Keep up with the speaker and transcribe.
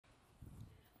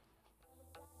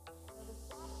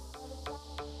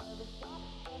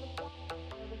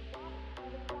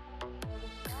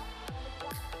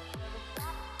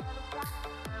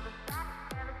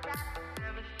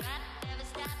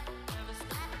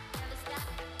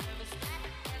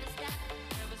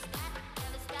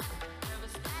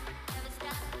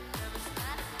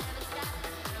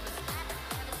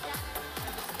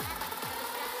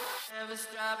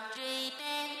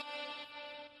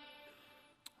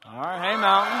All right, hey,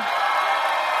 Mountain.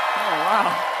 Oh,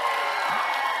 wow.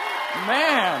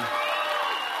 Man.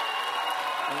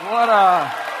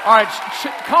 All right,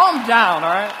 calm down, all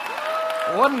right?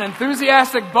 What an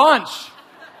enthusiastic bunch.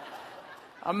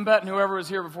 I'm betting whoever was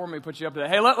here before me put you up to that.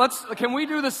 Hey, can we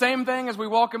do the same thing as we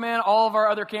welcome in all of our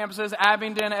other campuses,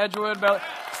 Abingdon, Edgewood,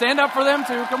 stand up for them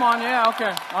too. Come on, yeah,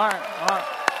 okay. All right.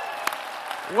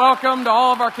 Welcome to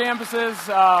all of our campuses.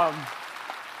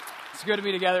 It's good to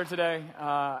be together today.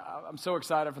 I'm so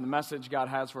excited for the message God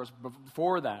has for us.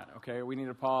 Before that, okay, we need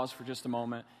to pause for just a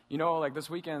moment. You know, like this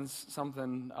weekend's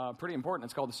something pretty important.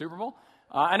 It's called the Super Bowl.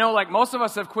 I know like most of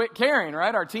us have quit caring,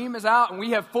 right? Our team is out and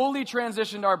we have fully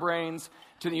transitioned our brains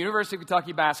to the University of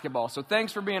Kentucky basketball. So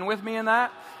thanks for being with me in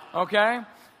that, okay?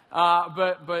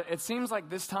 But it seems like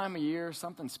this time of year,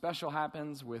 something special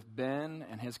happens with Ben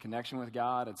and his connection with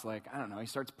God. It's like, I don't know, he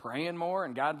starts praying more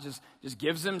and God just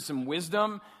gives him some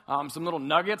wisdom, some little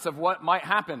nuggets of what might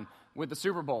happen with the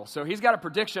Super Bowl. So he's got a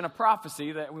prediction, a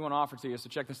prophecy that we want to offer to you. So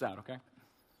check this out, okay?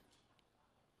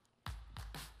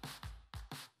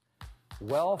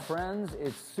 Well, friends,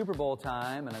 it's Super Bowl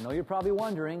time, and I know you're probably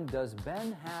wondering, does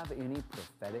Ben have any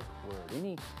prophetic word,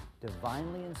 any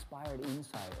divinely inspired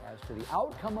insight as to the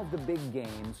outcome of the big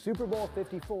game, Super Bowl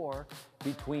 54,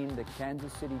 between the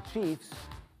Kansas City Chiefs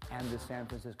and the San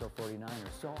Francisco 49ers?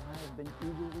 So I have been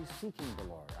eagerly seeking the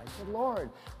Lord. I said,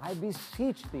 Lord, I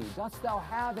beseech thee, dost thou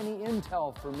have any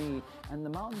intel for me and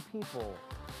the mountain people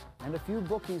and a few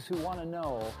bookies who want to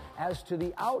know as to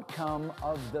the outcome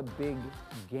of the big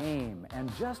game?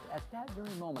 And just at that very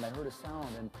moment, I heard a sound,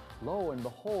 and lo and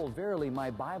behold, verily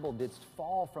my Bible didst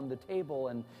fall from the table,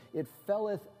 and it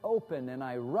felleth open, and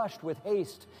I rushed with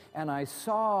haste, and I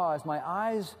saw, as my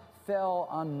eyes fell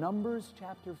on Numbers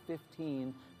chapter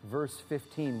 15, verse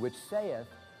 15, which saith,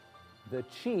 the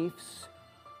chiefs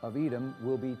of Edom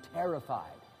will be terrified.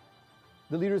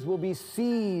 The leaders will be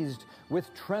seized with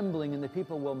trembling, and the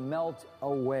people will melt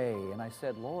away. And I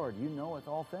said, Lord, you knoweth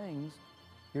all things.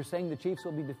 You're saying the chiefs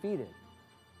will be defeated.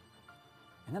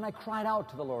 And then I cried out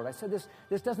to the Lord. I said,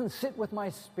 this doesn't sit with my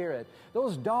spirit.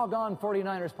 Those doggone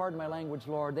 49ers, pardon my language,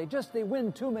 Lord, they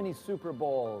win too many Super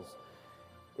Bowls.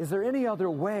 Is there any other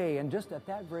way? And just at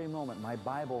that very moment, my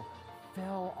Bible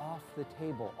fell off the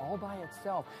table all by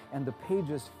itself, and the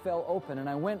pages fell open, and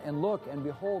I went and looked, and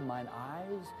behold, mine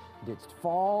eyes didst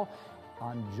fall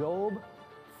on Job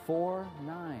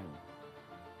 4:9.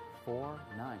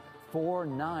 4:9.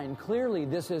 4:9. Clearly,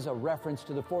 this is a reference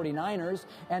to the 49ers,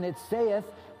 and it saith,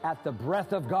 at the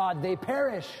breath of God they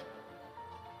perish.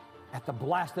 At the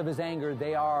blast of his anger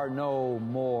they are no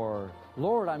more.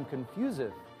 Lord, I'm confused.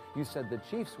 You said the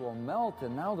Chiefs will melt,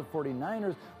 and now the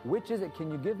 49ers. Which is it?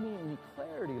 Can you give me any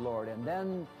clarity, Lord? And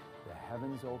then the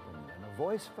heavens opened, and a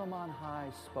voice from on high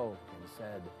spoke and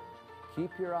said, keep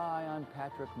your eye on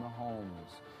Patrick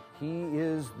Mahomes. He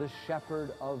is the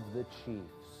shepherd of the Chiefs.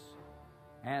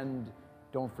 And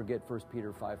don't forget 1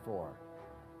 Peter 5:4.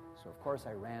 So, of course,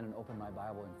 I ran and opened my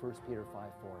Bible, and 1 Peter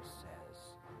 5:4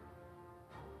 says,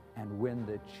 and when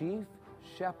the chief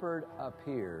shepherd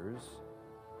appears,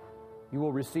 you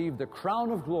will receive the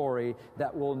crown of glory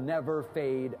that will never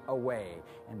fade away.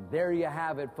 And there you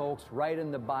have it, folks, right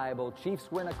in the Bible.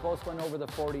 Chiefs win a close one over the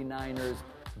 49ers.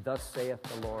 Thus saith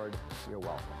the Lord. You're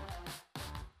welcome.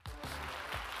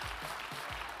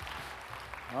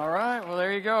 All right, well,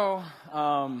 there you go.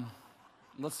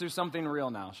 Let's do something real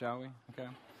now, shall we? Okay.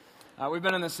 We've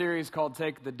been in this series called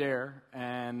Take the Dare,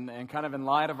 and kind of in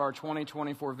light of our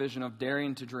 2024 vision of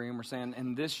daring to dream, we're saying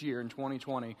in this year, in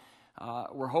 2020,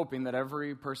 we're hoping that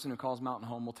every person who calls Mountain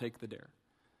home will take the dare.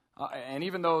 And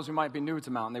even those who might be new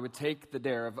to Mountain, they would take the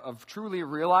dare of truly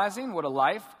realizing what a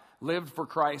life lived for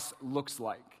Christ looks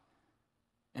like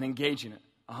and engaging it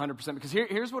 100%. Because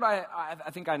here's what I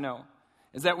think I know,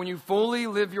 is that when you fully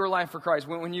live your life for Christ,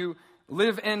 when you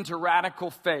live into radical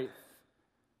faith,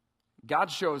 God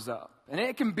shows up. And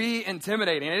it can be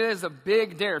intimidating. It is a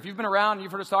big dare. If you've been around and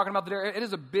you've heard us talking about the dare, it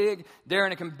is a big dare,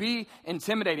 and it can be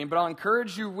intimidating. But I'll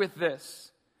encourage you with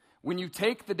this. When you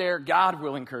take the dare, God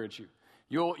will encourage you.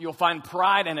 You'll find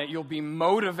pride in it. You'll be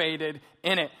motivated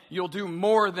in it. You'll do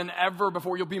more than ever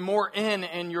before. You'll be more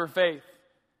in your faith.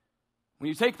 When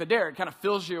you take the dare, it kind of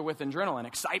fills you with adrenaline,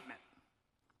 excitement.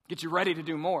 Gets you ready to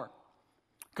do more.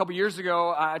 A couple years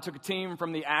ago, I took a team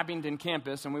from the Abingdon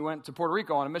campus, and we went to Puerto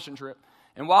Rico on a mission trip.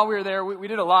 And while we were there, we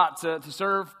did a lot to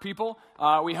serve people.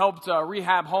 We helped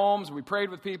rehab homes. We prayed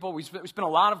with people. We spent a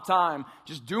lot of time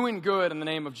just doing good in the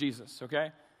name of Jesus,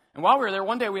 okay? And while we were there,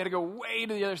 one day we had to go way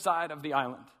to the other side of the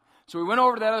island. So we went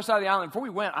over to the other side of the island. Before we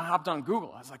went, I hopped on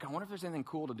Google. I was like, I wonder if there's anything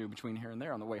cool to do between here and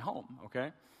there on the way home,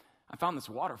 okay? I found this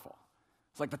waterfall.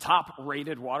 It's like the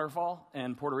top-rated waterfall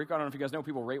in Puerto Rico. I don't know if you guys know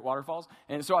people rate waterfalls.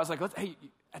 And so I was like, hey,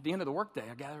 at the end of the workday,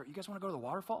 I gather, you guys want to go to the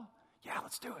waterfall? Yeah,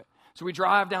 let's do it. So we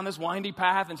drive down this windy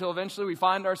path until eventually we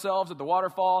find ourselves at the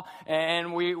waterfall,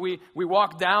 and we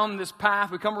walk down this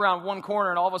path. We come around one corner,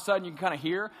 and all of a sudden you can kind of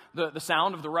hear the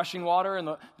sound of the rushing water and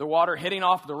the water hitting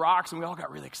off the rocks, and we all got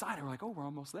really excited. We're like, oh, we're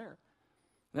almost there.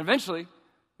 And eventually,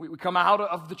 we come out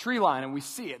of the tree line, and we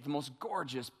see it, the most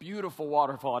gorgeous, beautiful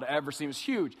waterfall I'd ever seen. It was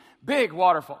huge, big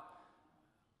waterfall.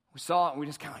 We saw it, and we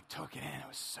just kind of like took it in. It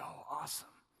was so awesome.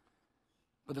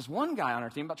 But there's one guy on our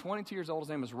team, about 22 years old, his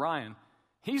name is Ryan.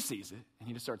 He sees it, and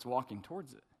he just starts walking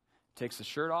towards it. Takes his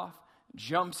shirt off,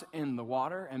 jumps in the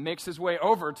water, and makes his way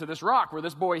over to this rock where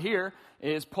this boy here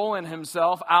is pulling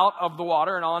himself out of the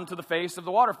water and onto the face of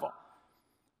the waterfall.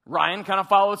 Ryan kind of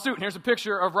followed suit. And here's a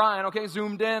picture of Ryan, okay,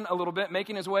 zoomed in a little bit,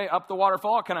 making his way up the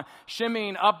waterfall, kind of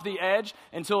shimmying up the edge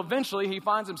until eventually he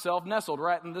finds himself nestled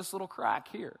right in this little crack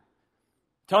here.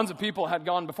 Tons of people had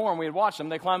gone before, and we had watched them.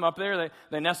 They climb up there,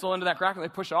 they nestle into that crack, and they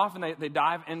push off, and they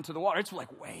dive into the water. It's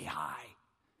like way high.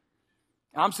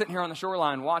 I'm sitting here on the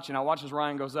shoreline watching. I watch as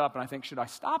Ryan goes up, and I think, should I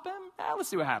stop him? Let's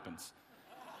see what happens.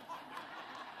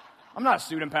 I'm not a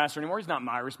student pastor anymore. He's not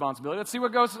my responsibility. Let's see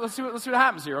what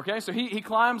happens here, okay? So he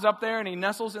climbs up there, and he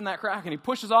nestles in that crack, and he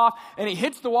pushes off, and he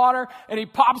hits the water, and he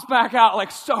pops back out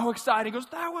like so excited. He goes,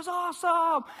 that was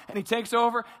awesome! And he takes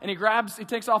over, and he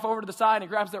takes off over to the side, and he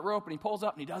grabs that rope, and he pulls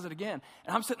up, and he does it again.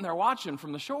 And I'm sitting there watching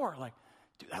from the shore like,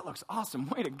 dude, that looks awesome.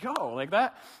 Way to go. Like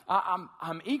that,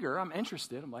 I'm eager. I'm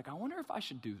interested. I'm like, I wonder if I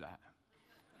should do that.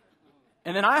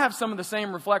 And then I have some of the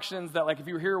same reflections that, like, if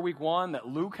you were here week 1, that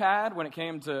Luke had when it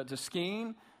came to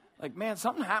skiing. Like, man,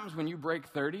 something happens when you break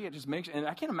 30. It just makes, and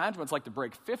I can't imagine what it's like to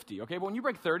break 50, okay? But when you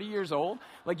break 30 years old,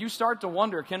 like, you start to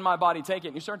wonder, can my body take it?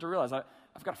 And you start to realize,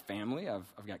 I've got a family. I've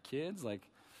got kids. Like,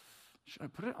 should I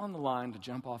put it on the line to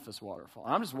jump off this waterfall?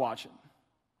 And I'm just watching.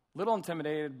 A little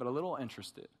intimidated, but a little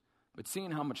interested. But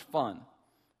seeing how much fun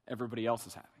everybody else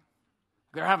is having.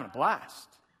 They're having a blast.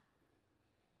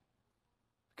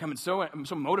 I'm so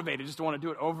motivated just to want to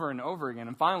do it over and over again.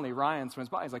 And finally, Ryan swims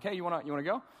by. He's like, hey, you want to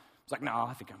go? I was like, no,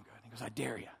 I think I'm good. He goes, I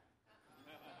dare you.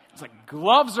 It's like,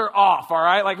 gloves are off, all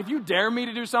right? Like, if you dare me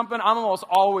to do something, I'm almost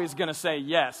always going to say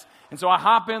yes. And so I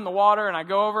hop in the water, and I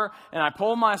go over, and I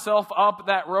pull myself up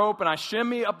that rope, and I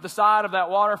shimmy up the side of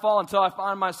that waterfall until I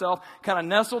find myself kind of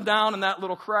nestled down in that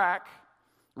little crack.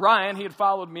 Ryan, he had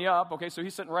followed me up, okay, so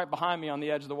he's sitting right behind me on the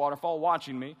edge of the waterfall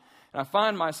watching me. And I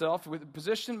find myself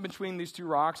positioned between these two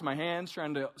rocks, my hands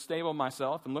trying to stable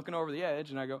myself and looking over the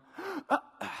edge, and I go,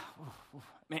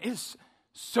 man, it's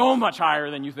so much higher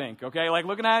than you think, okay? Like,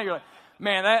 looking at it, you're like,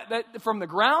 man, that from the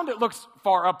ground, it looks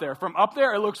far up there. From up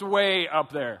there, it looks way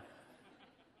up there.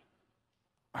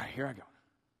 All right, here I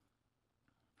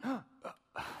go.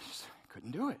 Just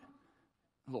couldn't do it.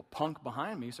 A little punk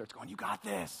behind me starts going, you got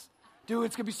this. Dude,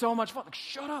 it's going to be so much fun. Like,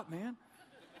 shut up, man.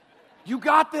 You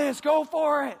got this. Go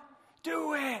for it.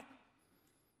 Do it.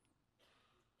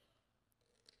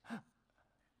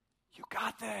 You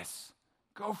got this.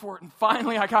 Go for it. And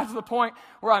finally, I got to the point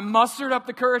where I mustered up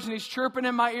the courage, and he's chirping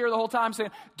in my ear the whole time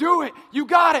saying, do it. You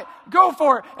got it. Go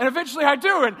for it. And eventually I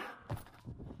do it.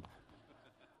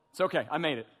 It's okay. I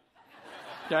made it.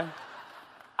 Okay?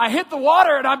 I hit the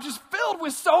water, and I'm just filled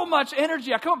with so much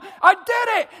energy. I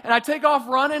did it! And I take off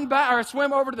running back, or I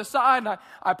swim over to the side, and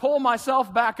I pull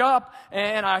myself back up,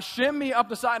 and I shimmy up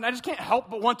the side, and I just can't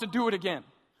help but want to do it again.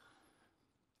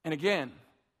 And again.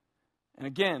 And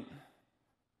again.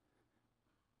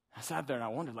 I sat there, and I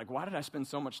wondered, like, why did I spend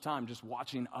so much time just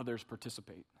watching others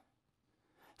participate?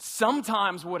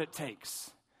 Sometimes what it takes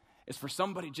is for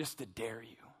somebody just to dare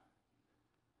you.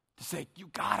 To say, you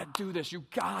gotta do this, you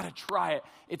gotta try it.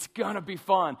 It's gonna be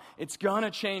fun. It's gonna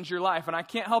change your life. And I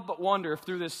can't help but wonder if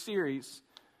through this series,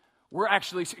 we're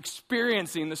actually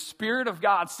experiencing the Spirit of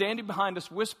God standing behind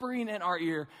us, whispering in our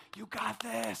ear, you got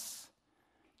this.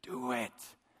 Do it.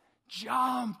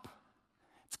 Jump.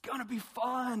 It's gonna be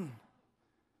fun.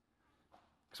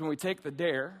 Because when we take the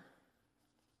dare,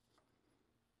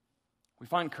 we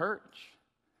find courage.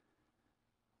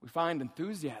 We find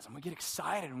enthusiasm. We get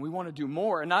excited and we want to do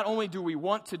more. And not only do we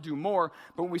want to do more,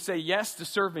 but when we say yes to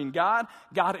serving God,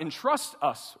 God entrusts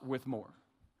us with more.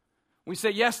 We say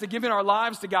yes to giving our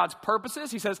lives to God's purposes.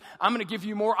 He says, I'm going to give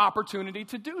you more opportunity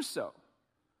to do so.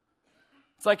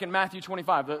 It's like in Matthew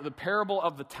 25, the parable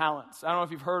of the talents. I don't know if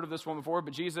you've heard of this one before,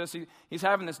 but Jesus, he's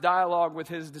having this dialogue with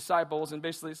his disciples and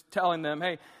basically telling them,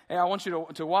 hey, I want you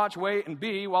to watch, wait, and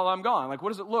be while I'm gone. Like, what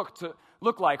does it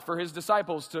look like for his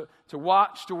disciples to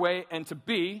watch, to wait, and to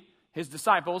be his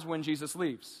disciples when Jesus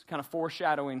leaves? Kind of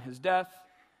foreshadowing his death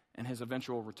and his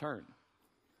eventual return.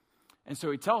 And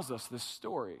so he tells us this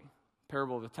story,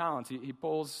 parable of the talents. He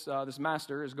pulls, this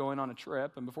master is going on a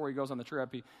trip, and before he goes on the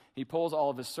trip, he pulls all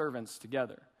of his servants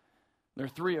together. There are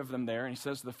 3 of them there, and he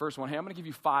says to the first one, hey, I'm going to give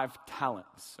you 5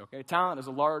 talents, okay? Talent is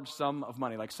a large sum of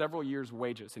money, like several years'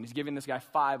 wages, and he's giving this guy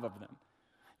 5 of them.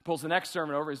 He pulls the next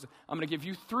servant over, he says, I'm going to give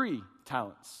you 3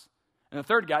 talents. And the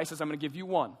third guy says, I'm going to give you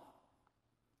 1.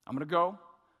 I'm going to go,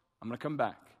 I'm going to come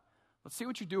back. Let's see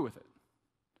what you do with it.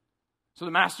 So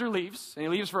the master leaves, and he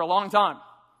leaves for a long time.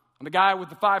 And the guy with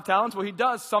the 5 talents, well, he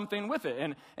does something with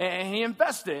it, and he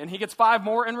invests it, and he gets 5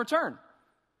 more in return.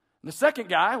 And the second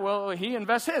guy, well, he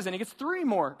invests his, and he gets 3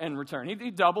 more in return.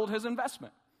 He doubled his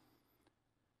investment.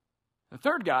 The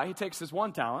third guy, he takes his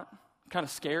 1 talent, kind of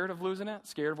scared of losing it,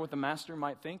 scared of what the master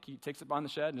might think. He takes it behind the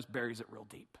shed and just buries it real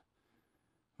deep,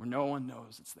 where no one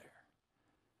knows it's there.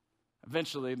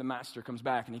 Eventually, the master comes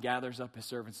back, and he gathers up his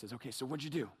servants and says, okay, so what'd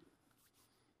you do?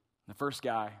 The first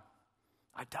guy,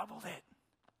 I doubled it.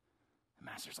 The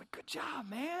master's like, good job,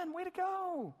 man, way to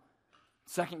go.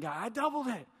 Second guy, I doubled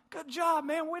it. Good job,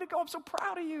 man, way to go, I'm so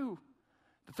proud of you.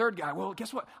 The third guy, well,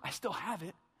 guess what? I still have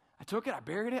it. I took it, I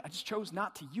buried it, I just chose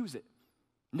not to use it,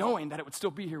 knowing that it would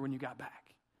still be here when you got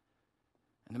back.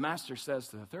 And the master says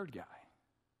to the third guy,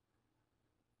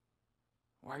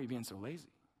 why are you being so lazy?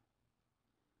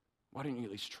 Why didn't you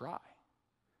at least try?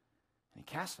 And he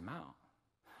casts him out.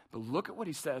 But look at what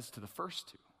he says to the first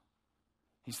 2.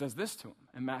 He says this to him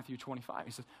in Matthew 25.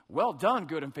 He says, well done,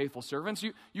 good and faithful servants.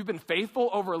 You've been faithful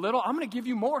over a little. I'm going to give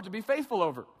you more to be faithful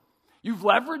over. You've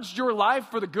leveraged your life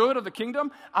for the good of the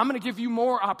kingdom. I'm going to give you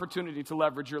more opportunity to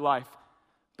leverage your life.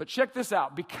 But check this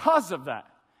out. Because of that,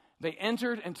 they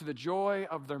entered into the joy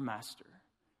of their master.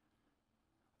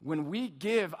 When we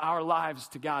give our lives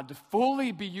to God to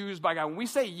fully be used by God, when we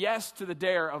say yes to the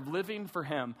dare of living for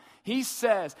Him, He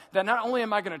says that not only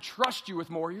am I going to trust you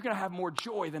with more, you're going to have more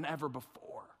joy than ever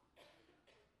before.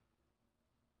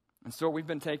 And so we've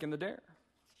been taking the dare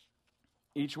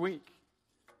each week,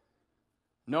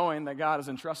 knowing that God has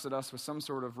entrusted us with some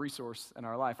sort of resource in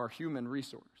our life, our human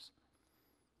resource.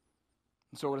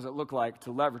 And so what does it look like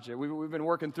to leverage it? We've been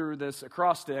working through this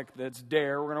acrostic that's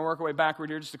dare. We're going to work our way backward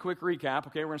here. Just a quick recap,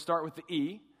 okay? We're going to start with the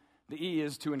E. The E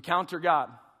is to encounter God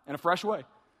in a fresh way.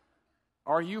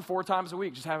 Are you 4 times a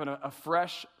week just having a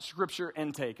fresh scripture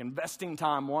intake, investing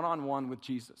time one-on-one with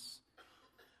Jesus?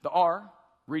 The R,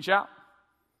 reach out.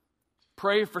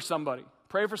 Pray for somebody.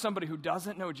 Pray for somebody who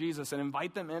doesn't know Jesus and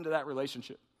invite them into that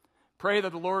relationship. Pray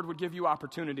that the Lord would give you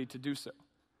opportunity to do so.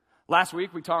 Last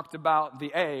week, we talked about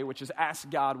the A, which is ask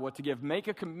God what to give. Make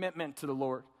a commitment to the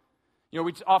Lord. You know,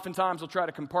 we oftentimes will try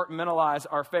to compartmentalize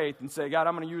our faith and say, God,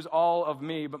 I'm going to use all of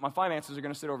me, but my finances are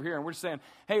going to sit over here. And we're just saying,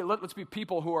 hey, let's be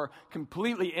people who are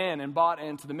completely in and bought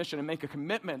into the mission and make a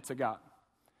commitment to God.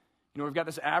 You know, we've got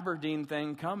this Aberdeen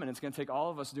thing coming. It's going to take all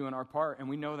of us doing our part. And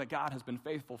we know that God has been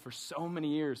faithful for so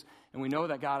many years. And we know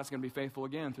that God is going to be faithful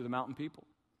again through the mountain people.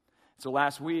 So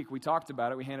last week, we talked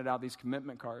about it. We handed out these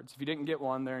commitment cards. If you didn't get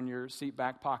one, they're in your seat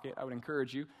back pocket. I would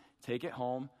encourage you, take it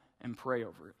home and pray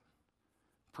over it.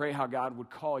 Pray how God would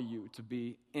call you to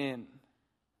be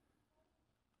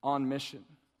on mission.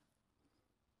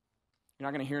 You're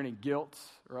not going to hear any guilt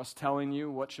or us telling you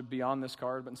what should be on this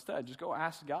card, but instead, just go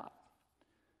ask God.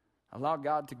 Allow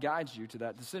God to guide you to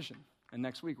that decision. And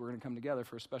next week, we're going to come together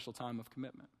for a special time of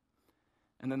commitment.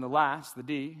 And then the last, the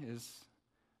D, is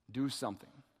do something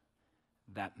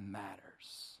that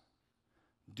matters.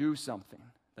 Do something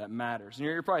that matters. And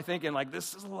you're probably thinking, like,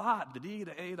 this is a lot. The D,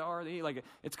 the A, the R, the E, like,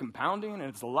 it's compounding, and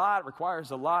it's a lot. It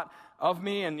requires a lot of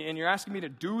me, and you're asking me to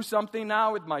do something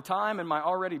now with my time and my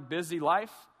already busy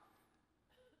life.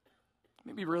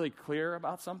 Let me be really clear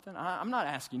about something. I'm not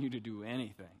asking you to do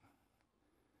anything.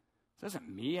 This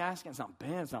isn't me asking. It's not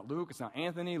Ben. It's not Luke. It's not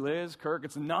Anthony, Liz, Kirk.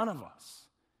 It's none of us.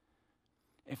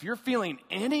 If you're feeling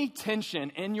any tension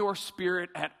in your spirit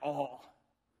at all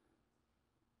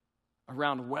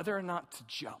around whether or not to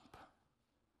jump,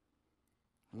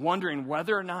 wondering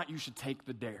whether or not you should take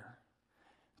the dare,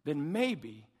 then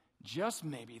maybe, just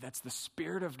maybe, that's the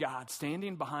Spirit of God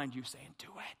standing behind you saying, do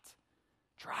it,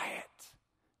 try it,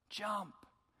 jump.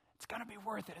 It's going to be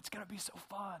worth it. It's going to be so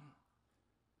fun.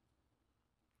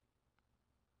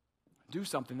 Do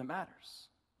something that matters.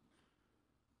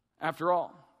 After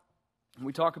all, when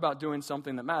we talk about doing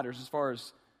something that matters, as far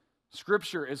as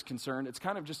Scripture is concerned, it's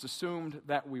kind of just assumed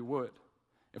that we would.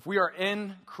 If we are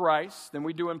in Christ, then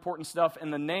we do important stuff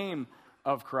in the name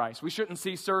of Christ. We shouldn't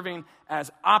see serving as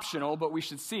optional, but we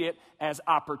should see it as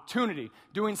opportunity.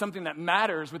 Doing something that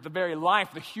matters with the very life,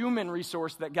 the human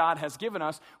resource that God has given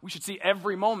us, we should see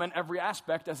every moment, every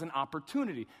aspect as an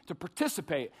opportunity to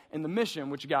participate in the mission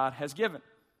which God has given.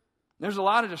 There's a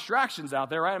lot of distractions out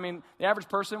there, right? I mean, the average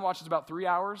person watches about 3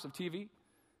 hours of TV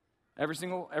every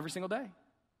single day.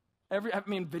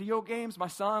 Video games. My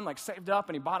son saved up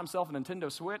and he bought himself a Nintendo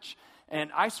Switch,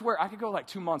 and I swear I could go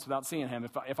 2 months without seeing him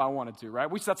if I wanted to, right?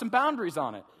 We set some boundaries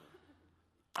on it.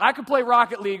 I could play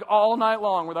Rocket League all night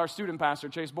long with our student pastor,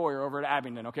 Chase Boyer, over at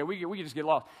Abingdon, okay? We could just get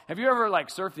lost. Have you ever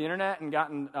surfed the internet and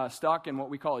gotten stuck in what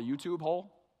we call a YouTube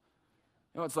hole?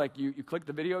 It's like you click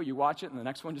the video, you watch it, and the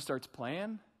next one just starts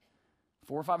playing.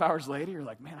 4 or 5 hours later, you're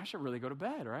like, man, I should really go to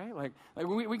bed, right?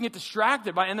 We can get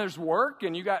distracted and there's work,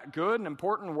 and you got good and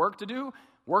important work to do.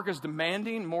 Work is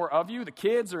demanding more of you. The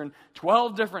kids are in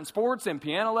 12 different sports and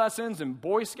piano lessons and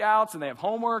Boy Scouts, and they have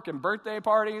homework and birthday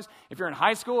parties. If you're in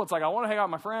high school, it's I want to hang out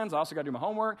with my friends. I also got to do my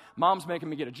homework. Mom's making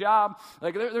me get a job.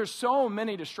 There's so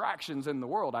many distractions in the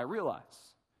world, I realize.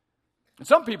 And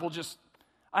some people just,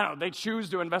 they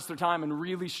choose to invest their time in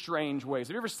really strange ways.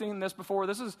 Have you ever seen this before?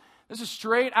 This is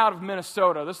straight out of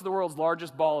Minnesota. This is the world's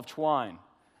largest ball of twine.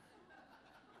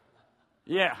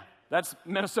 Yeah. That's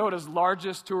Minnesota's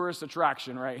largest tourist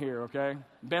attraction right here, okay?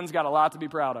 Ben's got a lot to be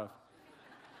proud of.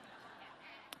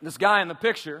 This guy in the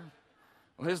picture,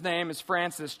 his name is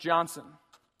Francis Johnson.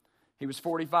 He was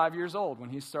 45 years old when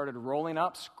he started rolling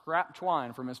up scrap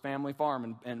twine from his family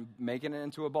farm and making it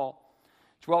into a ball.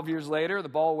 12 years later, the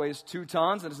ball weighs 2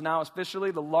 tons and is now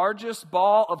officially the largest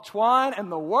ball of twine in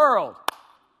the world.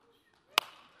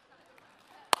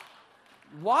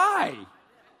 Why?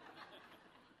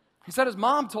 He said his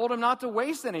mom told him not to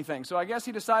waste anything, so I guess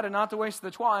he decided not to waste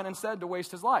the twine, instead to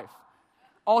waste his life.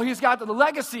 All he's got, the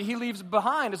legacy he leaves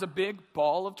behind is a big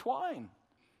ball of twine.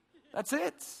 That's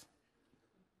it.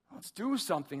 Let's do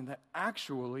something that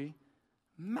actually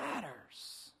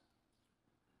matters.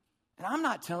 And I'm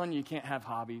not telling you can't have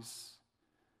hobbies.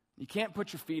 You can't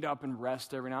put your feet up and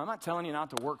rest every now and then. I'm not telling you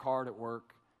not to work hard at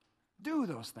work. Do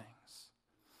those things.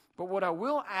 But what I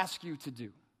will ask you to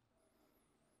do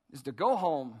is to go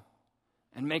home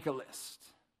and make a list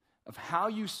of how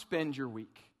you spend your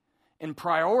week and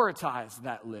prioritize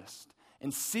that list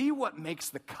and see what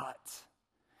makes the cut.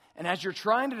 And as you're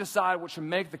trying to decide what should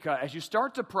make the cut, as you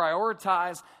start to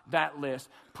prioritize that list,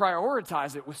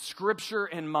 prioritize it with Scripture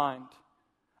in mind.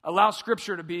 Allow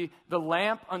Scripture to be the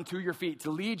lamp unto your feet,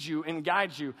 to lead you and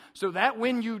guide you, so that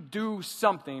when you do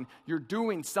something, you're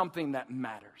doing something that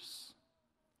matters.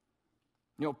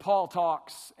 Paul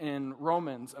talks in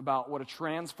Romans about what a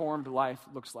transformed life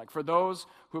looks like. For those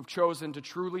who have chosen to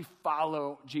truly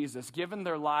follow Jesus, given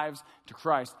their lives to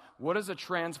Christ, what does a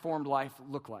transformed life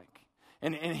look like?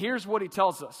 And here's what he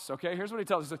tells us, okay? Here's what he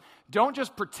tells us. He says, don't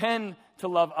just pretend to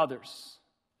love others.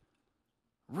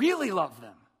 Really love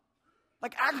them.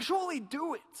 Actually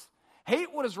do it.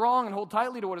 Hate what is wrong and hold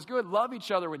tightly to what is good. Love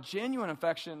each other with genuine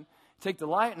affection. Take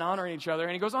delight in honoring each other.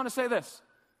 And he goes on to say this.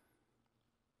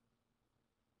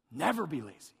 Never be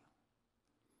lazy,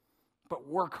 but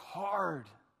work hard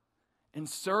and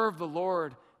serve the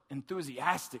Lord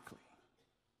enthusiastically.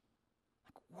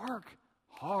 Work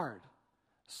hard.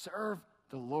 Serve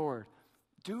the Lord.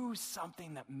 Do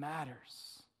something that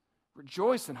matters.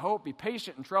 Rejoice in hope. Be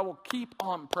patient in trouble. Keep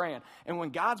on praying. And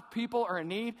when God's people are in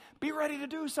need, be ready to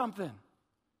do something.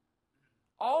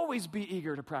 Always be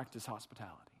eager to practice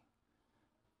hospitality.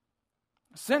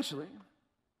 Essentially,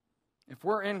 if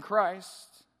we're in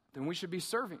Christ, then we should be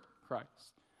serving Christ.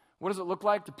 What does it look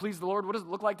like to please the Lord? What does it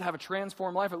look like to have a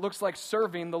transformed life? It looks like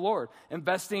serving the Lord,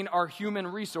 investing our human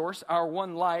resource, our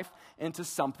one life, into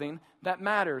something that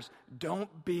matters.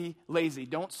 Don't be lazy.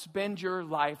 Don't spend your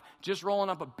life just rolling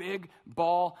up a big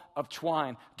ball of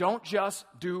twine. Don't just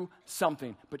do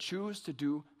something, but choose to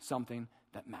do something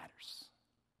that matters.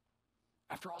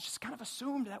 After all, it's just kind of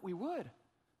assumed that we would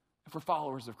if we're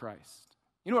followers of Christ.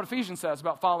 You know what Ephesians says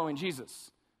about following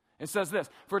Jesus? It says this,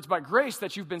 for it's by grace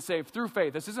that you've been saved through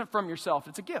faith. This isn't from yourself.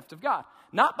 It's a gift of God,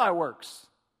 not by works.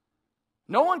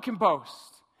 No one can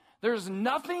boast. There's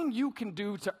nothing you can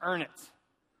do to earn it.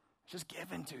 It's just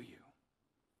given to you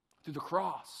through the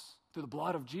cross, through the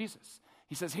blood of Jesus.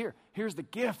 He says, here's the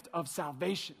gift of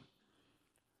salvation.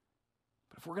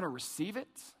 But if we're going to receive it,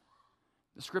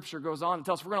 the Scripture goes on and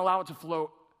tells us if we're going to allow it to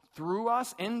flow through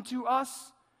us, into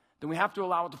us, then we have to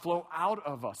allow it to flow out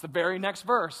of us. The very next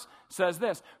verse says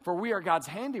this, for we are God's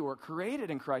handiwork,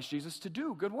 created in Christ Jesus to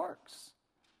do good works.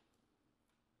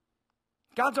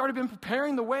 God's already been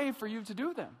preparing the way for you to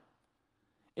do them.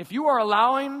 If you are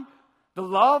allowing the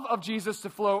love of Jesus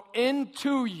to flow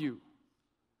into you,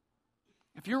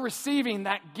 if you're receiving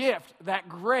that gift, that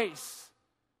grace,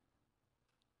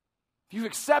 if you've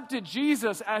accepted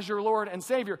Jesus as your Lord and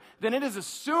Savior, then it is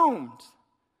assumed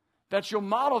that you'll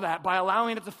model that by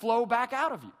allowing it to flow back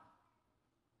out of you.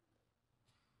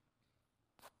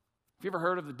 Have you ever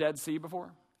heard of the Dead Sea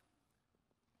before?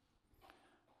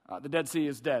 The Dead Sea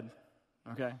is dead,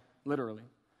 okay? Literally.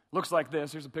 Looks like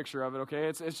this. Here's a picture of it, okay?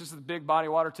 It's just a big body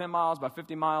of water, 10 miles by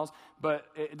 50 miles, but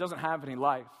it doesn't have any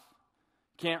life.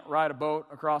 Can't ride a boat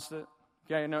across it.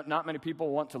 Okay, not many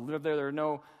people want to live there. There are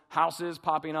no houses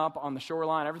popping up on the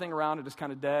shoreline. Everything around it is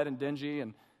kind of dead and dingy,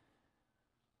 and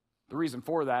the reason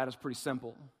for that is pretty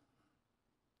simple.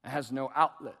 It has no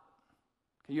outlet.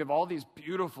 You have all these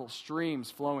beautiful streams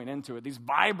flowing into it, these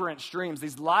vibrant streams,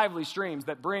 these lively streams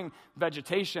that bring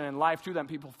vegetation and life to them.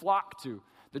 People flock to.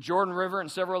 The Jordan River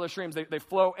and several other streams, they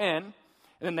flow in, and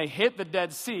then they hit the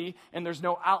Dead Sea, and there's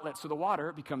no outlet. So the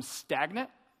water becomes stagnant,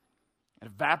 it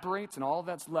evaporates, and all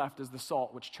that's left is the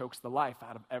salt, which chokes the life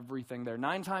out of everything there.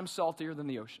 9 times saltier than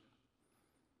the ocean.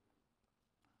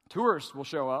 Tourists will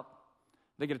show up,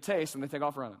 they get a taste, and they take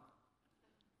off running.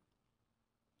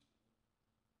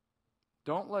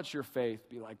 Don't let your faith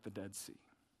be like the Dead Sea.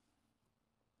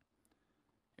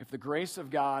 If the grace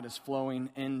of God is flowing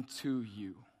into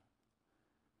you,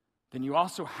 then you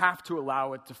also have to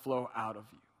allow it to flow out of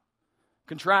you.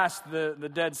 Contrast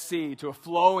the Dead Sea to a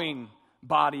flowing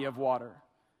body of water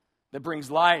that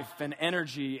brings life and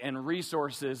energy and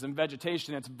resources and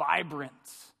vegetation. It's vibrant.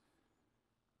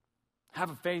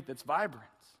 Have a faith that's vibrant.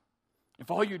 If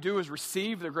all you do is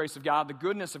receive the grace of God, the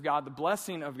goodness of God, the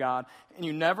blessing of God, and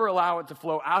you never allow it to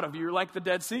flow out of you, you're like the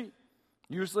Dead Sea.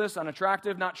 Useless,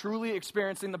 unattractive, not truly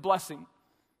experiencing the blessing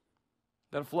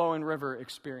that a flowing river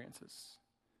experiences.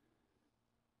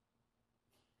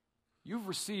 You've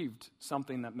received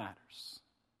something that matters.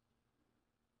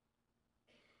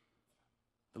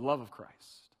 The love of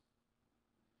Christ.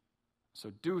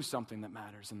 So do something that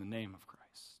matters in the name of Christ.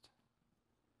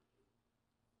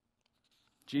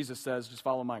 Jesus says, just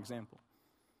follow my example.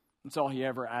 That's all he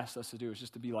ever asked us to do, is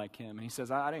just to be like him. And he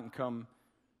says, I didn't come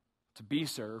to be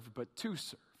served, but to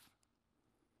serve.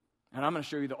 And I'm going to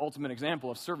show you the ultimate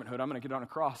example of servanthood. I'm going to get on a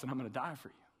cross and I'm going to die for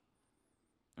you.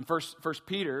 In First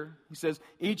Peter, he says,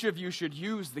 each of you should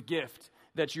use the gift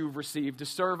that you've received to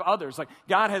serve others. Like,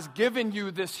 God has given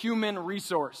you this human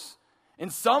resource.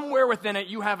 And somewhere within it,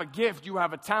 you have a gift, you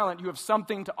have a talent, you have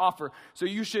something to offer. So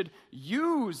you should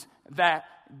use that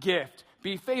gift.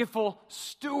 Be faithful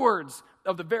stewards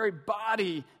of the very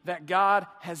body that God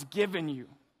has given you.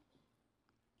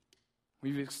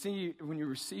 When you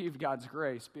receive God's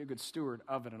grace, be a good steward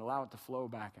of it and allow it to flow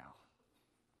back out.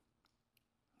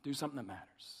 Do something that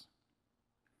matters.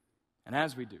 And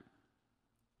as we do,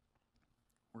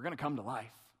 we're going to come to life.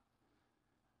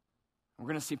 We're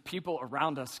going to see people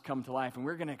around us come to life, and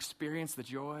we're going to experience the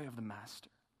joy of the Master.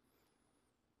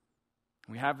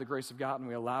 We have the grace of God, and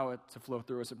we allow it to flow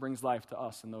through us. It brings life to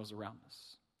us and those around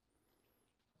us.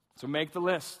 So make the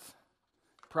list,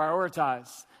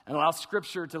 prioritize, and allow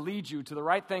Scripture to lead you to the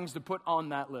right things to put on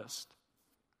that list.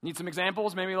 Need some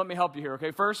examples? Maybe let me help you here, okay?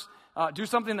 First, do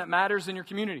something that matters in your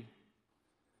community.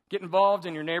 Get involved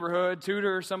in your neighborhood,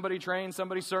 tutor somebody, train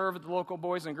somebody, serve at the local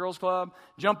Boys and Girls Club.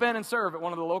 Jump in and serve at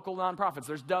one of the local nonprofits.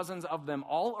 There's dozens of them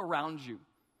all around you.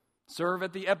 Serve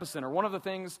at the Epicenter. One of the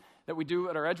things that we do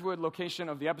at our Edgewood location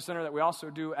of the Epicenter that we also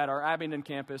do at our Abingdon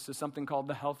campus is something called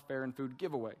the Health Fair and Food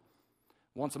Giveaway.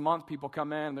 Once a month, people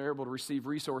come in and they're able to receive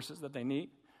resources that they need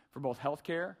for both health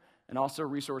care and also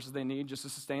resources they need just to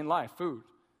sustain life, food.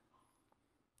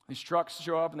 These trucks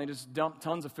show up and they just dump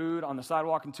tons of food on the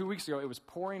sidewalk. And 2 weeks ago, it was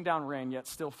pouring down rain, yet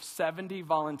still 70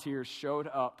 volunteers showed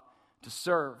up to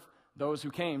serve those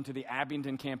who came to the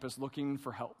Abingdon campus looking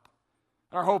for help.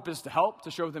 Our hope is to help,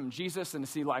 to show them Jesus, and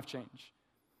to see life change.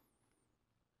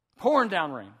 Pouring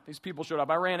down rain. These people showed up.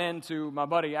 I ran into my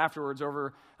buddy afterwards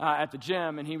over at the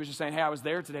gym, and he was just saying, hey, I was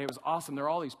there today. It was awesome. There were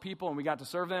all these people, and we got to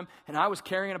serve them. And I was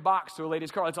carrying a box to a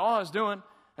lady's car. That's all I was doing.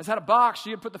 I just had a box. She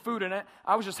had put the food in it.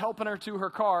 I was just helping her to her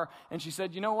car. And she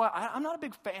said, you know what? I'm not a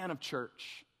big fan of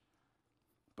church.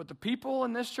 But the people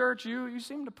in this church, you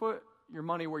seem to put your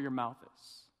money where your mouth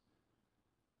is.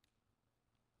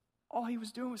 All he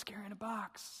was doing was carrying a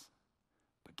box.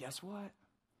 But guess what?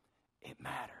 It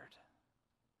mattered.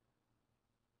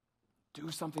 Do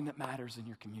something that matters in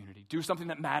your community. Do something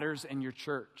that matters in your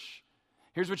church.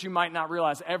 Here's what you might not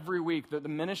realize. Every week, the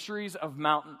ministries of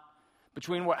Mountain,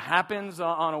 between what happens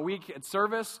on a week at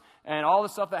service and all the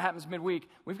stuff that happens midweek,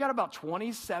 we've got about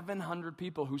 2,700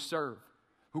 people who serve,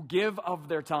 who give of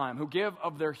their time, who give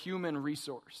of their human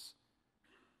resource.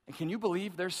 And can you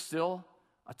believe there's still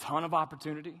a ton of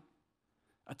opportunity?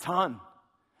 A ton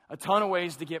of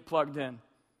ways to get plugged in.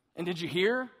 And did you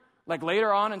hear? Like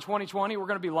later on in 2020, we're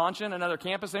going to be launching another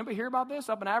campus. Anybody hear about this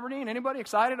up in Aberdeen? Anybody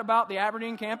excited about the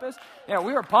Aberdeen campus? Yeah,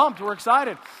 we were pumped. We're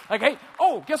excited. Like, hey,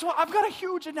 guess what? I've got a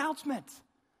huge announcement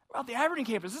about the Aberdeen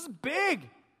campus. This is big.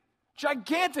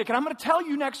 gigantic, and I'm going to tell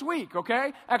you next week,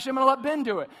 okay? Actually, I'm going to let Ben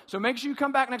do it. So make sure you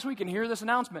come back next week and hear this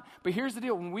announcement. But here's the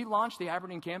deal. When we launch the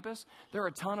Aberdeen campus, there are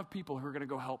a ton of people who are going to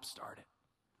go help start it.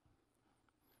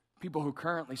 People who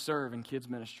currently serve in kids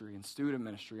ministry and student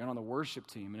ministry and on the worship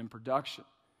team and in production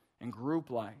and group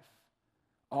life.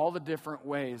 All the different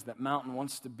ways that Mountain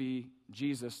wants to be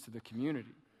Jesus to the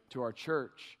community, to our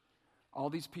church. All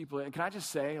these people, and can I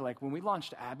just say, like when we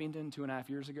launched Abingdon 2.5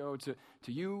 years ago, to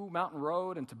you, Mountain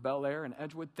Road, and to Bel Air and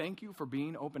Edgewood, thank you for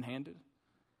being open-handed.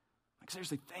 Like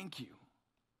seriously, thank you.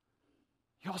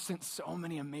 Y'all sent so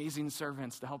many amazing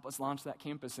servants to help us launch that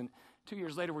campus, and 2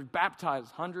 years later, we've baptized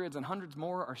hundreds and hundreds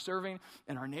more are serving,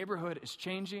 and our neighborhood is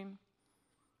changing.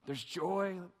 There's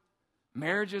joy.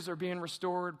 Marriages are being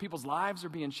restored. People's lives are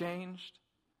being changed.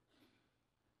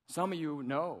 Some of you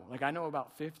know, like I know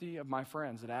about 50 of my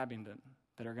friends at Abingdon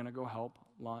that are going to go help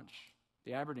launch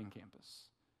the Aberdeen campus.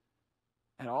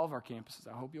 At all of our campuses,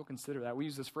 I hope you'll consider that. We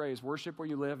use this phrase, worship where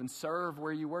you live and serve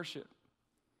where you worship.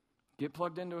 Get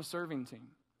plugged into a serving team.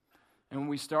 And when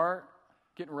we start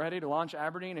getting ready to launch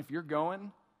Aberdeen, if you're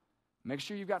going, make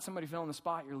sure you've got somebody filling the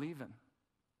spot you're leaving.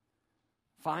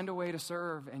 Find a way to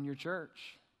serve in your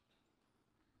church.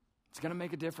 It's going to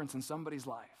make a difference in somebody's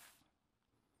life.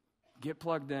 Get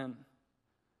plugged in.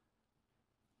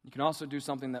 You can also do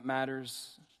something that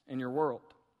matters in your world.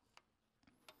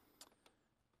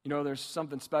 You know, there's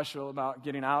something special about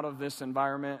getting out of this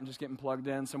environment and just getting plugged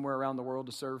in somewhere around the world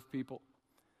to serve people.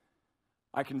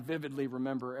 I can vividly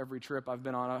remember every trip I've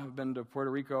been on. I've been to Puerto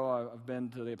Rico. I've been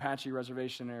to the Apache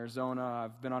Reservation in Arizona.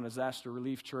 I've been on a disaster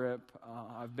relief trip.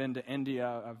 I've been to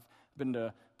India. I've been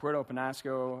to Puerto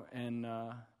Penasco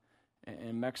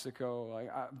in Mexico.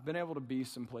 I've been able to be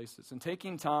some places. And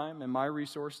taking time and my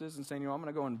resources and saying, I'm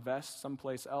going to go invest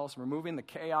someplace else, removing the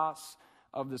chaos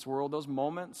of this world, those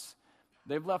moments,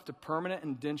 they've left a permanent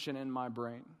indention in my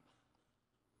brain.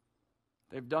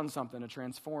 They've done something to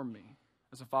transform me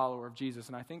as a follower of Jesus.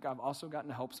 And I think I've also gotten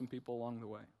to help some people along the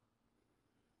way.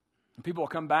 And people will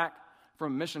come back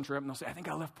from a mission trip and they'll say, I think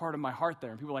I left part of my heart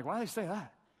there. And people are like, why do they say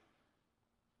that?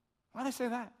 Why do they say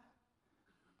that?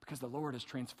 Because the Lord has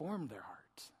transformed their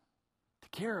hearts to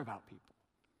care about people.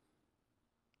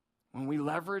 When we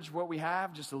leverage what we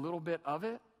have, just a little bit of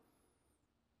it,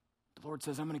 the Lord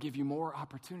says, I'm going to give you more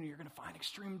opportunity. You're going to find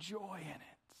extreme joy in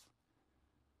it.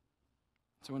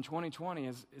 So in 2020,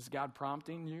 is God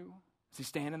prompting you? Is he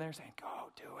standing there saying, go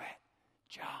do it,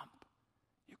 jump,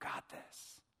 you got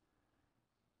this?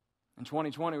 In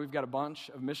 2020, we've got a bunch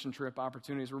of mission trip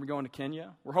opportunities. We're going to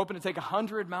Kenya. We're hoping to take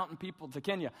 100 mountain people to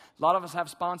Kenya. A lot of us have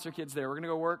sponsor kids there. We're going to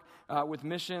go work with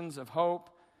Missions of Hope.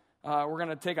 We're going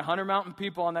to take 100 mountain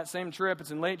people on that same trip.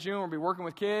 It's in late June. We'll be working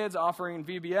with kids, offering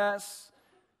VBS,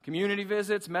 community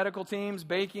visits, medical teams,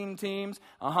 baking teams.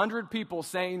 100 people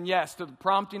saying yes to the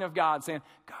prompting of God, saying,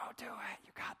 go do it,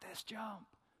 you got this, jump.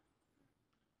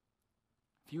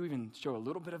 If you even show a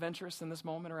little bit of interest in this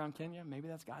moment around Kenya, maybe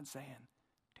that's God saying,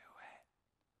 do it.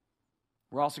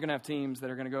 We're also going to have teams that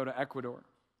are going to go to Ecuador,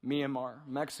 Myanmar,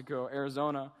 Mexico,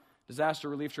 Arizona, disaster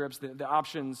relief trips. The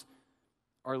options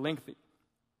are lengthy.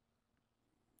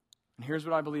 And here's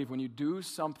what I believe. When you do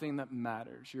something that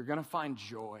matters, you're going to find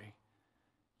joy.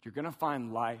 You're going to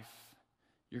find life.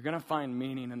 You're going to find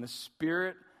meaning. And the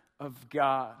Spirit of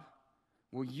God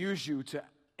will use you to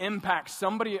impact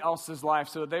somebody else's life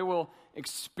so that they will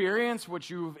experience what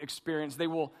you've experienced. They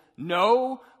will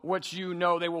know what you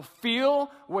know. They will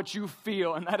feel what you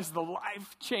feel. And that is the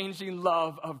life-changing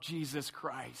love of Jesus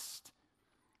Christ.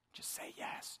 Just say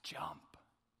yes, jump.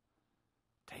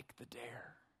 Take the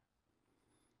dare.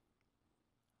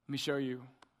 Let me show you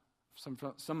some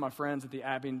of my friends at the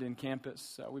Abingdon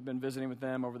campus. We've been visiting with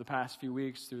them over the past few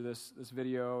weeks through this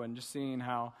video and just seeing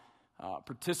how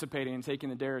participating and taking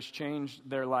the dare has changed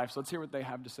their lives. So let's hear what they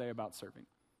have to say about serving.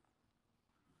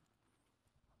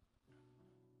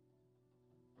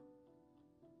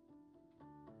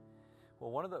 Well,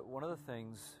 one of the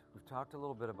things we've talked a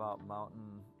little bit about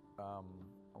Mountain.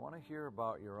 I want to hear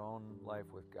about your own life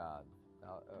with God.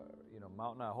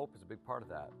 Mountain, I hope, is a big part of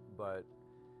that, but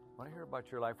I want to hear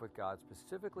about your life with God,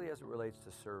 specifically as it relates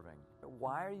to serving.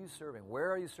 Why are you serving?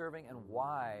 Where are you serving, and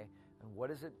why? And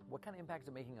what is it? What kind of impact is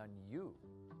it making on you?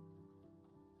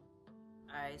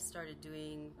 I started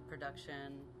doing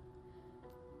production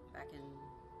back in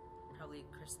probably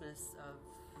Christmas of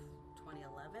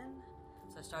 2011.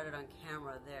 So I started on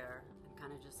camera there and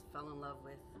kind of just fell in love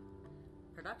with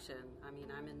production. I mean,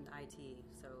 I'm in IT,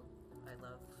 so I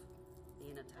love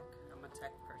being a tech. I'm a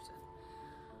tech person.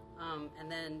 And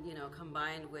then,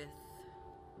 combined with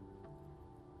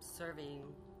serving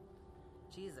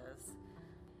Jesus,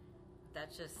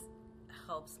 that just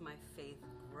helps my faith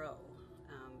grow.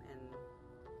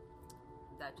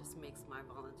 that just makes my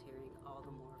volunteering all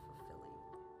the more fulfilling.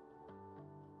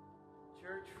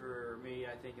 Church for me,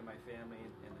 I think in my family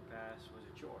in the past was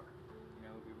a chore.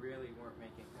 We really weren't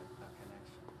making a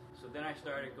connection. So then I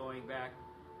started going back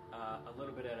a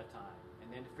little bit at a time, and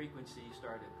then the frequency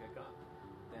started to pick up.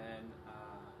 Then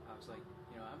I was like,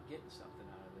 I'm getting something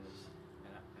out of this,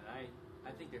 and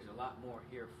I think there's a lot more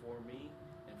here for me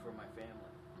and for my family.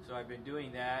 So I've been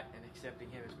doing that and accepting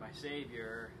Him as my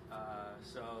Savior.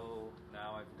 So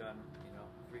now I've done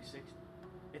 360.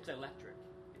 It's electric.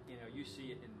 You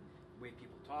see it in the way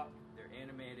people talk. They're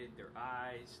animated. Their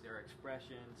eyes, their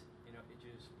expressions. It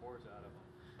just pours out of them.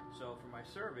 So for my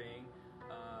serving,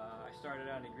 I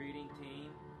started on the greeting team,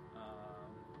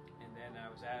 and then I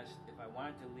was asked if I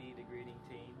wanted to lead the greeting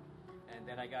team. And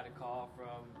then I got a call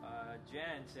from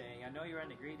Jen saying, I know you're on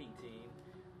the greeting team.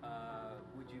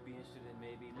 Would you be interested in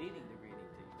maybe leading the greeting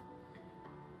team?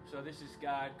 So this is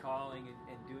God calling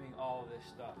and doing all this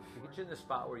stuff. To get you in the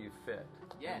spot where you fit.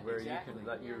 Yeah, and where exactly. you can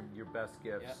let your best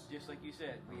gifts. Yeah, just like you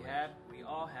said, we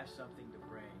all have something to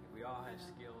bring. We all have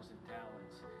skills and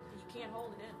talents. You can't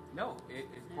hold it in. No, it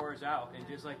pours out. And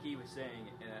just like he was saying,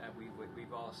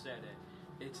 we've all said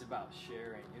it, it's about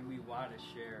sharing, and we want to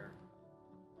share.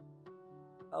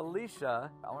 Alicia,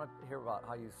 I want to hear about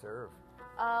how you serve.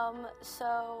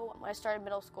 So when I started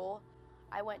middle school,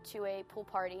 I went to a pool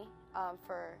party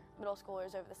for middle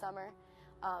schoolers over the summer.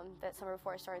 That summer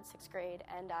before I started 6th grade,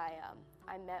 and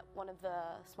I met one of the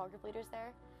small group leaders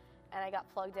there, and I got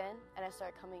plugged in, and I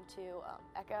started coming to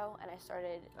Echo, and I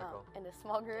started in a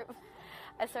small group.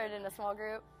 I started in a small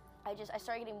group. I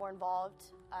started getting more involved.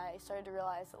 I started to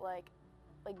realize that like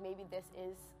maybe this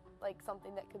is like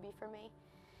something that could be for me.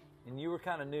 And you were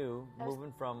kind of new,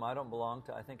 moving from I don't belong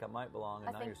to I think I might belong,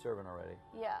 and now you're serving already.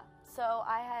 Yeah. So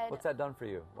I had... What's that done for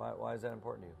you? Why is that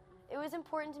important to you? It was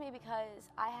important to me because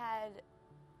I had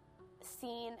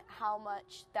seen how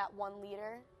much that one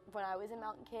leader, when I was in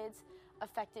Mountain Kids,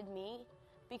 affected me,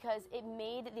 because it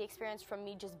made the experience from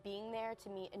me just being there to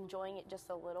me enjoying it just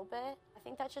a little bit. I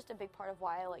think that's just a big part of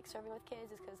why I like serving with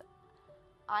kids, is because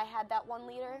I had that one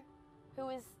leader who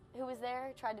was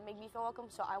there, tried to make me feel welcome,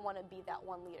 so I want to be that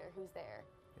one leader who's there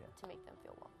to make them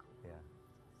feel welcome. Yeah.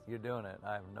 You're doing it.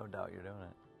 I have no doubt you're doing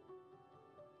it.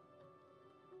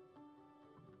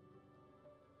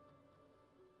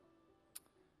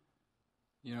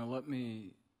 Let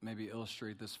me maybe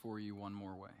illustrate this for you one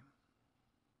more way.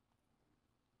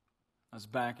 I was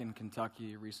back in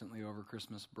Kentucky recently over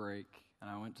Christmas break, and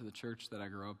I went to the church that I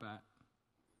grew up at.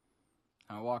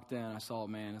 And I walked in, I saw a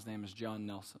man, his name is John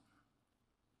Nelson.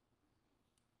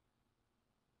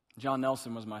 John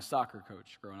Nelson was my soccer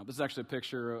coach growing up. This is actually a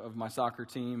picture of my soccer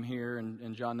team here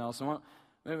and John Nelson. Well,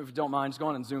 maybe if you don't mind, just go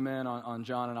on and zoom in on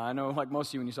John and I. I know, like most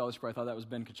of you, when you saw this, you probably thought that was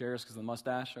Ben Kacharis because of the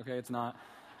mustache. Okay, it's not.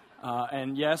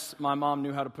 And yes, my mom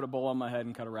knew how to put a bowl on my head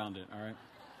and cut around it, all right?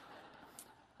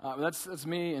 That's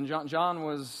me, and John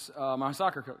was my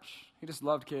soccer coach. He just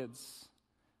loved kids,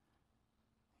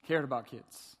 cared about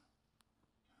kids.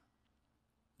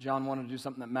 John wanted to do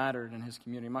something that mattered in his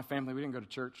community. My family, we didn't go to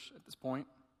church at this point.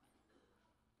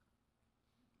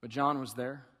 But John was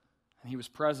there, and he was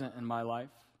present in my life.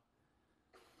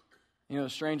 The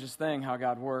strangest thing, how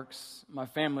God works, my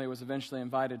family was eventually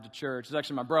invited to church. It was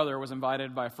actually my brother was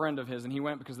invited by a friend of his, and he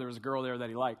went because there was a girl there that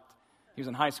he liked. He was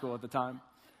in high school at the time.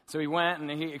 So he went, and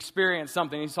he experienced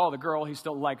something. He saw the girl. He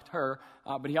still liked her,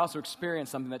 but he also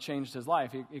experienced something that changed his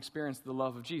life. He experienced the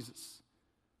love of Jesus.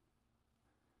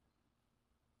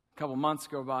 A couple months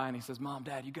go by, and he says, Mom,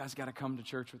 Dad, you guys got to come to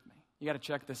church with me. You got to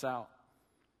check this out.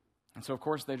 And so, of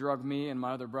course, they drugged me and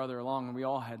my other brother along, and we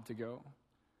all had to go.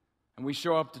 And we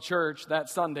show up to church that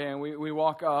Sunday, and we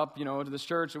walk up, to this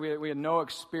church that we had no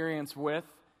experience with.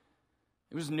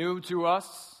 It was new to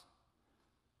us.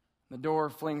 The door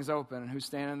flings open, and who's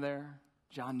standing there?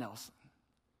 John Nelson.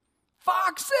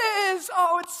 Foxes!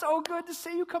 Oh, it's so good to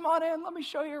see you. Come on in. Let me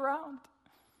show you around.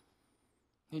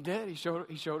 He did. He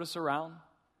showed us around.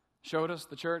 Showed us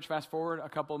the church. Fast forward a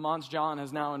couple of months, John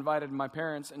has now invited my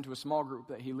parents into a small group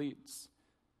that he leads.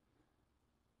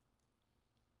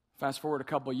 Fast forward a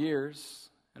couple of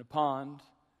years, at a pond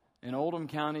in Oldham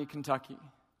County, Kentucky,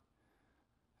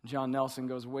 John Nelson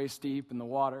goes waist deep in the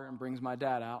water and brings my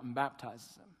dad out and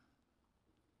baptizes him.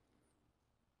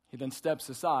 He then steps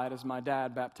aside as my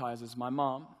dad baptizes my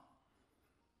mom.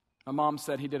 My mom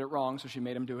said he did it wrong, so she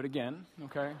made him do it again,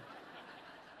 okay?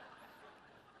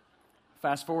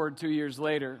 Fast forward 2 years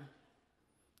later,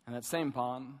 in that same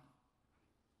pond,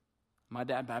 my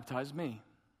dad baptized me.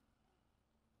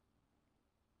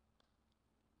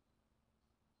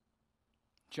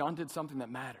 John did something that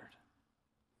mattered.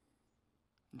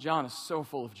 John is so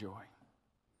full of joy.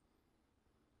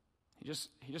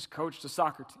 He just coached a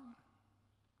soccer team.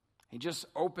 He just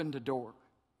opened a door.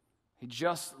 He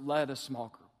just led a small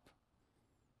group.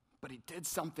 But he did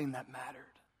something that mattered.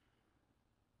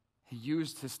 He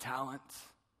used his talent.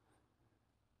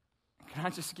 Can I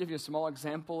just give you a small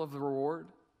example of the reward?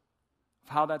 Of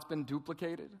how that's been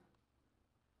duplicated?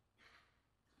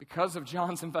 Because of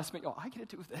John's investment, I get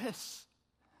to do this.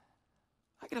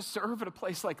 I get to serve at a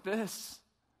place like this.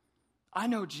 I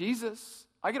know Jesus.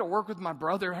 I get to work with my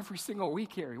brother every single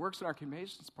week here. He works in our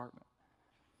communications department.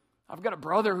 I've got a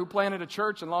brother who planted a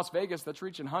church in Las Vegas that's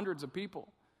reaching hundreds of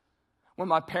people. When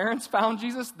my parents found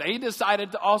Jesus, they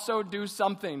decided to also do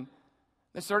something.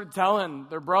 They started telling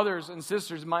their brothers and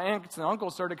sisters. My aunts and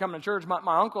uncles started coming to church.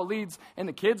 My uncle leads in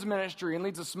the kids ministry and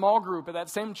leads a small group at that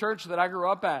same church that I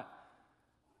grew up at.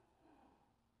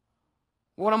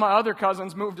 One of my other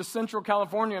cousins moved to Central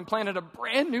California and planted a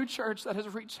brand new church that has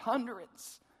reached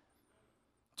hundreds.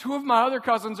 Two of my other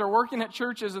cousins are working at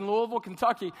churches in Louisville,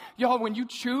 Kentucky. Y'all, when you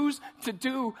choose to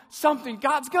do something,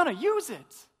 God's going to use it.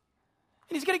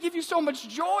 And He's going to give you so much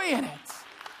joy in it.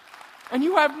 And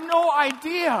you have no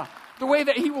idea the way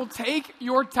that He will take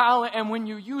your talent, and when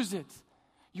you use it,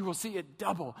 you will see it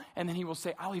double. And then He will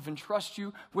say, I'll even trust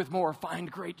you with more.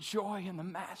 Find great joy in the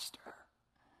Master.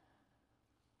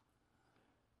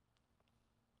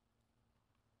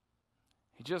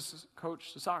 He just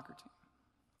coached a soccer team.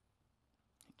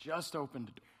 He just opened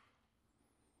a door.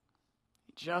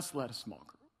 He just led a small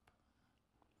group.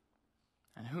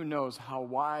 And who knows how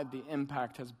wide the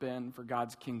impact has been for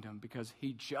God's kingdom because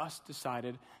he just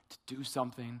decided to do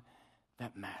something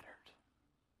that mattered.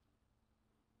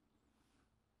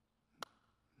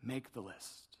 Make the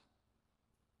list.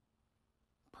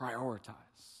 Prioritize.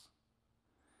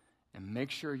 And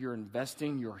make sure you're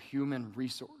investing your human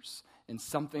resource in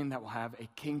something that will have a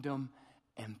kingdom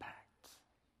impact.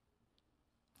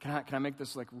 Can I make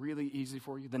this really easy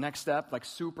for you? The next step,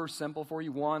 super simple for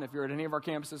you. One, if you're at any of our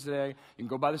campuses today, you can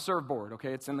go by the serve board,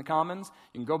 okay? It's in the Commons.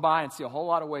 You can go by and see a whole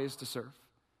lot of ways to serve.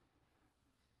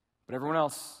 But everyone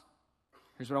else,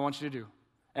 here's what I want you to do.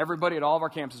 Everybody at all of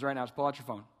our campuses right now, just pull out your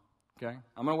phone, okay?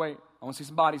 I'm going to wait. I want to see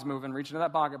some bodies moving. Reach into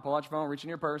that pocket, pull out your phone, reach into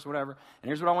your purse, whatever. And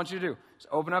here's what I want you to do. Just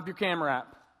open up your camera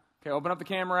app. Okay, open up the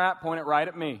camera app, point it right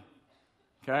at me.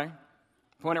 Okay?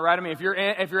 Point it right at me. If you're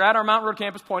at our Mountain Road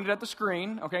campus, point it at the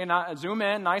screen. Okay, zoom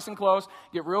in, nice and close.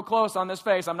 Get real close on this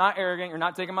face. I'm not arrogant. You're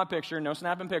not taking my picture. No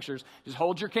snapping pictures. Just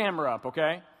hold your camera up,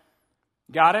 okay?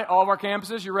 Got it? All of our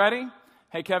campuses, you ready?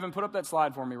 Hey, Kevin, put up that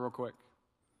slide for me real quick.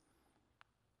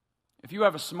 If you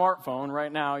have a smartphone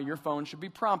right now, your phone should be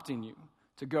prompting you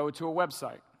to go to a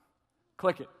website.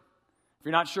 Click it. If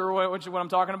you're not sure what I'm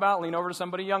talking about, lean over to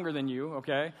somebody younger than you,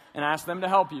 okay, and ask them to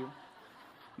help you.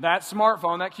 That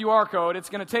smartphone, that QR code, it's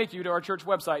going to take you to our church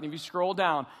website. And if you scroll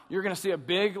down, you're going to see a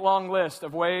big, long list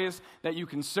of ways that you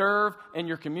can serve in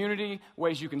your community,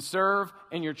 ways you can serve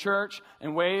in your church,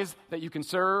 and ways that you can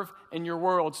serve in your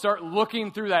world. Start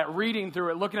looking through that, reading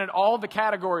through it, looking at all the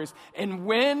categories. And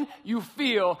when you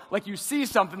feel like you see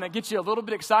something that gets you a little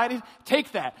bit excited,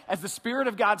 take that as the Spirit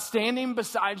of God standing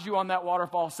beside you on that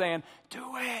waterfall saying,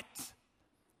 do it.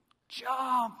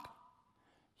 Jump.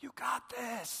 You got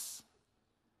this.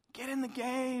 Get in the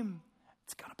game.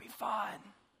 It's going to be fun.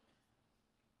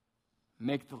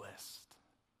 Make the list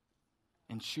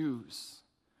and choose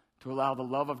to allow the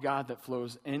love of God that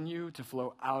flows in you to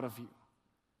flow out of you.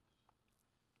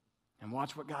 And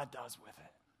watch what God does with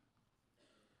it.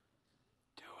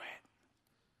 Do it.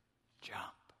 Jump.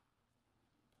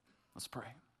 Let's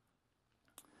pray.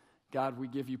 God, we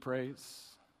give you praise.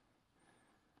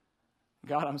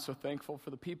 God, I'm so thankful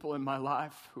for the people in my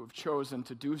life who have chosen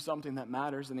to do something that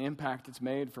matters and the impact it's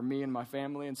made for me and my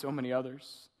family and so many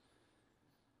others.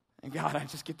 And God, I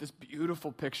just get this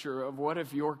beautiful picture of what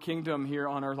if your kingdom here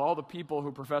on earth, all the people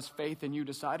who profess faith in you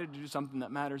decided to do something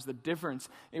that matters, the difference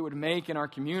it would make in our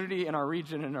community, in our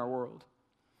region, in our world.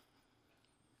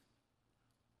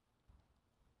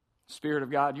 Spirit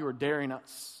of God, you are daring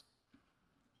us.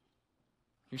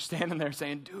 You're standing there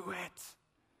saying, do it.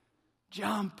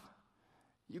 Jump.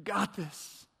 You got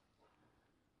this.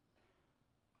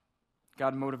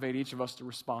 God, motivate each of us to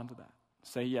respond to that.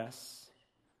 Say yes.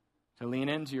 To lean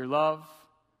into your love,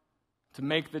 to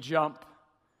make the jump,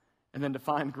 and then to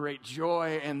find great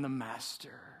joy in the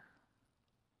Master.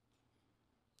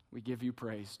 We give you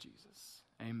praise, Jesus.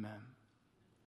 Amen.